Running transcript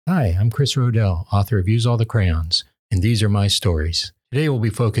Hi, I'm Chris Rodell, author of All the Crayons, and these are my stories. Today we'll be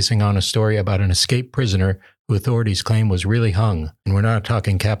focusing on a story about an escaped prisoner who authorities claim was really hung, and we're not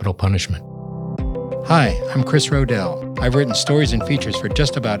talking capital punishment. Hi, I'm Chris Rodell. I've written stories and features for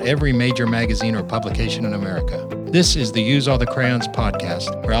just about every major magazine or publication in America. This is the Use All the Crayons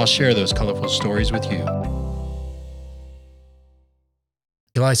podcast, where I'll share those colorful stories with you.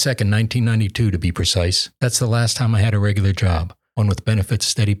 July 2nd, 1992 to be precise. That's the last time I had a regular job. One with benefits,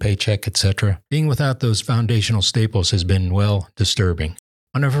 steady paycheck, etc. Being without those foundational staples has been, well, disturbing.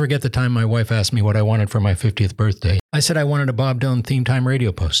 I'll never forget the time my wife asked me what I wanted for my 50th birthday. I said I wanted a Bob Dylan theme time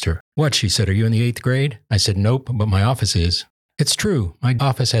radio poster. What, she said, are you in the 8th grade? I said, nope, but my office is. It's true, my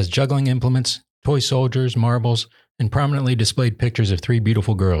office has juggling implements, toy soldiers, marbles, and prominently displayed pictures of 3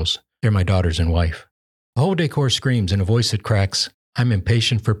 beautiful girls. They're my daughters and wife. The whole decor screams in a voice that cracks, I'm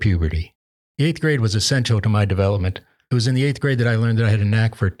impatient for puberty. The 8th grade was essential to my development. It was in the 8th grade that I learned that I had a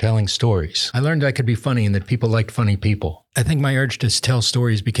knack for telling stories. I learned I could be funny and that people liked funny people. I think my urge to tell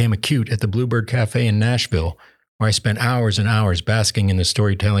stories became acute at the Bluebird Cafe in Nashville, where I spent hours and hours basking in the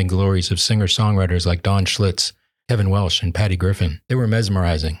storytelling glories of singer-songwriters like Don Schlitz, Kevin Welsh, and Patty Griffin. They were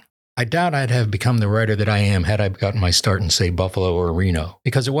mesmerizing. I doubt I'd have become the writer that I am had I gotten my start in, say, Buffalo or Reno,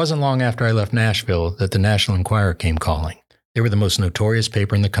 because it wasn't long after I left Nashville that the National Enquirer came calling. They were the most notorious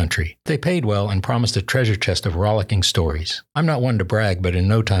paper in the country. They paid well and promised a treasure chest of rollicking stories. I'm not one to brag, but in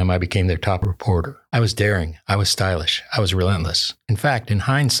no time I became their top reporter. I was daring, I was stylish, I was relentless. In fact, in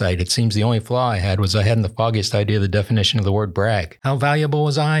hindsight, it seems the only flaw I had was I hadn't the foggiest idea of the definition of the word brag. How valuable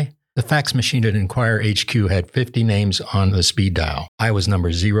was I? The fax machine at Enquirer HQ had 50 names on the speed dial. I was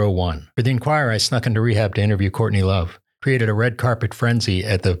number 01. For the Enquirer, I snuck into rehab to interview Courtney Love, created a red carpet frenzy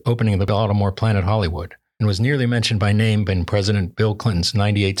at the opening of the Baltimore Planet Hollywood, and was nearly mentioned by name in President Bill Clinton's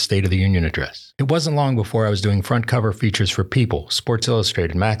 98th State of the Union address. It wasn't long before I was doing front cover features for People, Sports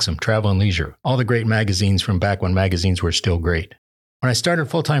Illustrated, Maxim, Travel and Leisure, all the great magazines from back when magazines were still great. When I started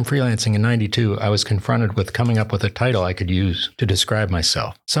full-time freelancing in 92, I was confronted with coming up with a title I could use to describe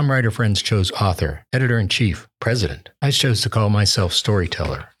myself. Some writer friends chose author, editor-in-chief, president. I chose to call myself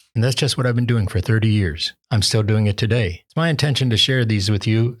storyteller. And that's just what I've been doing for 30 years. I'm still doing it today. It's my intention to share these with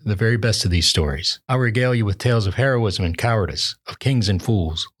you, the very best of these stories. I'll regale you with tales of heroism and cowardice, of kings and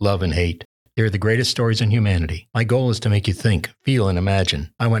fools, love and hate. They're the greatest stories in humanity. My goal is to make you think, feel, and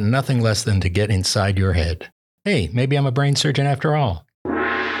imagine. I want nothing less than to get inside your head. Hey, maybe I'm a brain surgeon after all.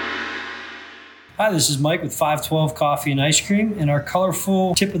 Hi, this is Mike with 512 Coffee and Ice Cream, and our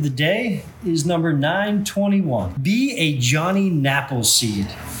colorful tip of the day is number 921. Be a Johnny Appleseed.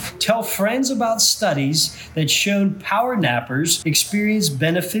 Tell friends about studies that shown power nappers experience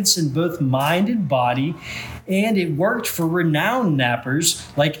benefits in both mind and body, and it worked for renowned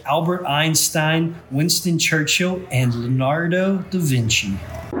nappers like Albert Einstein, Winston Churchill, and Leonardo da Vinci.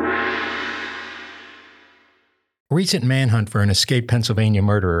 A recent manhunt for an escaped Pennsylvania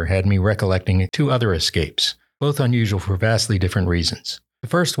murderer had me recollecting 2 other escapes, both unusual for vastly different reasons. The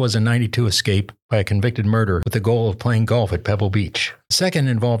first was a 92 escape by a convicted murderer with the goal of playing golf at Pebble Beach. The second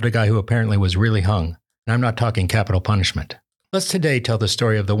involved a guy who apparently was really hung, and I'm not talking capital punishment. Let's today tell the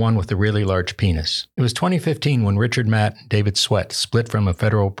story of the one with the really large penis. It was 2015 when Richard Matt and David Sweat split from a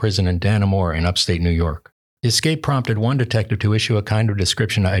federal prison in Dannemora in upstate New York. The escape prompted one detective to issue a kind of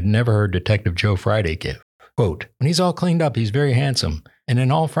description I'd never heard Detective Joe Friday give. Quote, when he's all cleaned up, he's very handsome, and in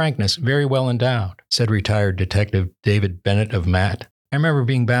all frankness, very well endowed, said retired Detective David Bennett of Matt. I remember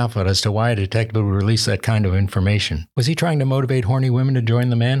being baffled as to why a detective would release that kind of information. Was he trying to motivate horny women to join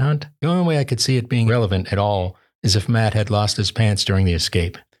the manhunt? The only way I could see it being relevant at all is if Matt had lost his pants during the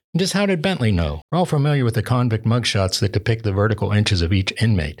escape. And just how did Bentley know? We're all familiar with the convict mugshots that depict the vertical inches of each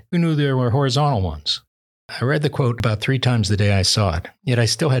inmate. Who knew there were horizontal ones? I read the quote about 3 times the day I saw it, yet I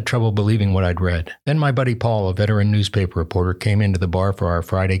still had trouble believing what I'd read. Then my buddy Paul, a veteran newspaper reporter, came into the bar for our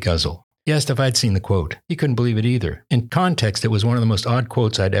Friday guzzle. He asked if I'd seen the quote. He couldn't believe it either. In context, it was one of the most odd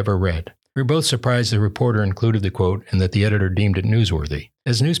quotes I'd ever read. We were both surprised the reporter included the quote and that the editor deemed it newsworthy.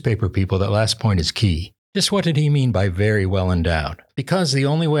 As newspaper people, that last point is key. Just what did he mean by very well endowed? Because the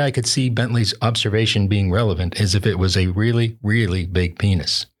only way I could see Bentley's observation being relevant is if it was a really, really big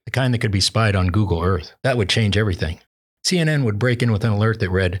penis. The kind that could be spied on Google Earth. That would change everything. CNN would break in with an alert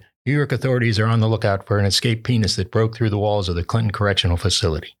that read, New York authorities are on the lookout for an escaped penis that broke through the walls of the Clinton Correctional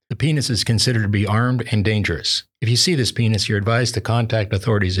Facility. The penis is considered to be armed and dangerous. If you see this penis, you're advised to contact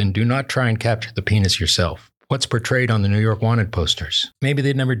authorities and do not try and capture the penis yourself. What's portrayed on the New York wanted posters? Maybe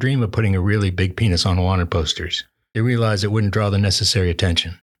they'd never dream of putting a really big penis on wanted posters. They realized it wouldn't draw the necessary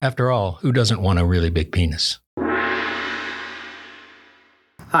attention. After all, who doesn't want a really big penis?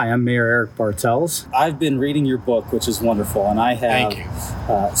 Hi, I'm Mayor Eric Bartels. I've been reading your book, which is wonderful, and I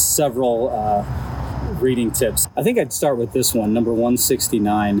have several reading tips. I think I'd start with this one, number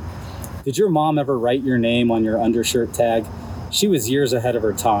 169. Did your mom ever write your name on your undershirt tag? She was years ahead of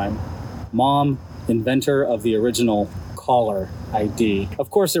her time. Mom, inventor of the original caller ID.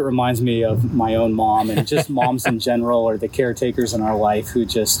 Of course, it reminds me of my own mom and just moms in general, or the caretakers in our life who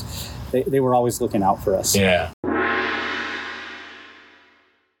just, they were always looking out for us. Yeah.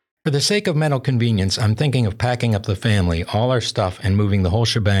 For the sake of mental convenience, I'm thinking of packing up the family, all our stuff, and moving the whole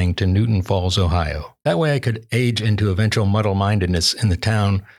shebang to Newton Falls, Ohio. That way I could age into eventual muddle-mindedness in the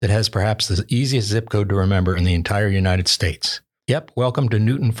town that has perhaps the easiest zip code to remember in the entire United States. Yep, welcome to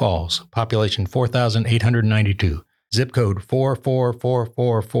Newton Falls, population 4,892, zip code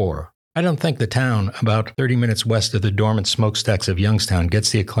 44444. I don't think the town, about 30 minutes west of the dormant smokestacks of Youngstown, gets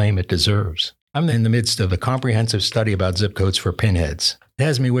the acclaim it deserves. I'm in the midst of a comprehensive study about zip codes for pinheads. It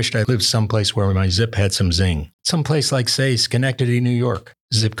has me wished I lived someplace where my zip had some zing. Someplace like, say, Schenectady, New York,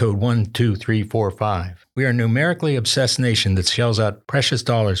 zip code 12345. We are a numerically obsessed nation that shells out precious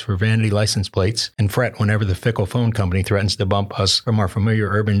dollars for vanity license plates and fret whenever the fickle phone company threatens to bump us from our familiar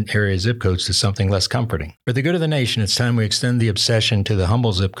urban area zip codes to something less comforting. For the good of the nation, it's time we extend the obsession to the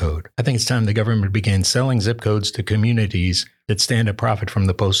humble zip code. I think it's time the government began selling zip codes to communities that stand to profit from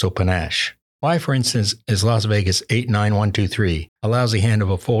the postal panache. Why, for instance, is Las Vegas 89123 a lousy hand of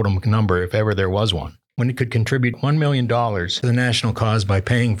a fold'em number if ever there was one, when it could contribute $1 million to the national cause by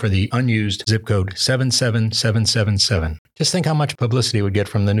paying for the unused zip code 77777? Just think how much publicity it would get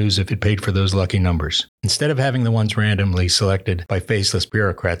from the news if it paid for those lucky numbers, instead of having the ones randomly selected by faceless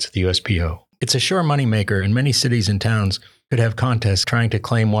bureaucrats at the USPO. It's a sure moneymaker, and many cities and towns could have contests trying to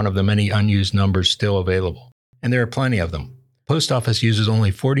claim one of the many unused numbers still available. And there are plenty of them. Post office uses only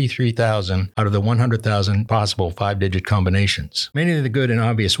 43,000 out of the 100,000 possible 5-digit combinations. Many of the good and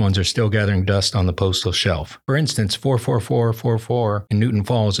obvious ones are still gathering dust on the postal shelf. For instance, 44444 in Newton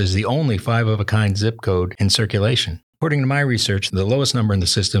Falls is the only 5-of-a-kind zip code in circulation. According to my research, the lowest number in the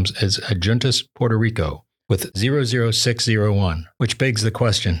systems is Adjuntas, Puerto Rico, with 00601, which begs the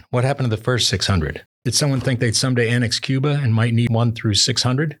question, what happened to the first 600? Did someone think they'd someday annex Cuba and might need 1 through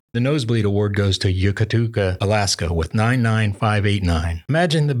 600? The Nosebleed Award goes to Yucatuca, Alaska, with 99589.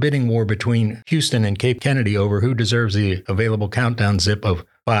 Imagine the bidding war between Houston and Cape Kennedy over who deserves the available countdown zip of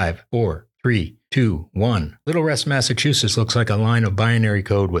 5, 4, 3, 2, 1. Little Rest, Massachusetts looks like a line of binary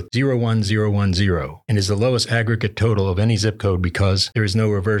code with 01010 and is the lowest aggregate total of any zip code because there is no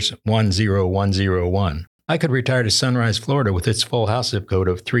reverse 10101. I could retire to Sunrise, Florida with its full house zip code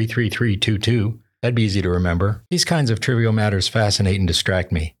of 33322. That'd be easy to remember. These kinds of trivial matters fascinate and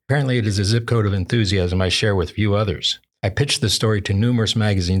distract me. Apparently it is a zip code of enthusiasm I share with few others. I pitched the story to numerous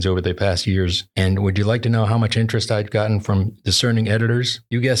magazines over the past years, and would you like to know how much interest I'd gotten from discerning editors?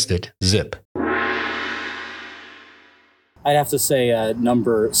 You guessed it, zip. I'd have to say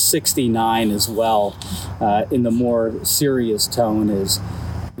number 69 as well, in the more serious tone, is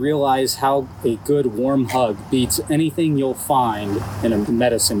realize how a good warm hug beats anything you'll find in a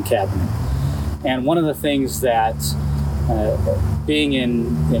medicine cabinet. And one of the things that being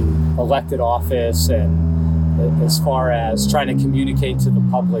in elected office and as far as trying to communicate to the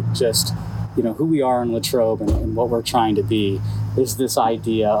public just, you know, who we are in Latrobe and what we're trying to be is this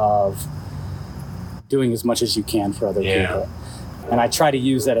idea of doing as much as you can for other people. And I try to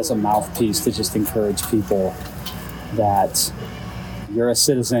use that as a mouthpiece to just encourage people that you're a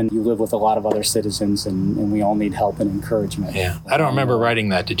citizen, you live with a lot of other citizens, and we all need help and encouragement. Yeah, I don't remember writing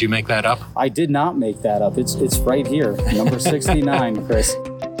that. Did you make that up? I did not make that up. It's right here, number 69, Chris.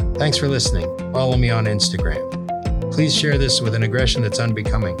 Thanks for listening. Follow me on Instagram. Please share this with an aggression that's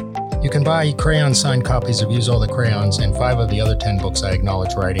unbecoming. You can buy crayon signed copies of Use All the Crayons and 5 of the other 10 books I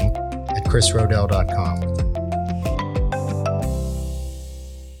acknowledge writing at chrisrodell.com.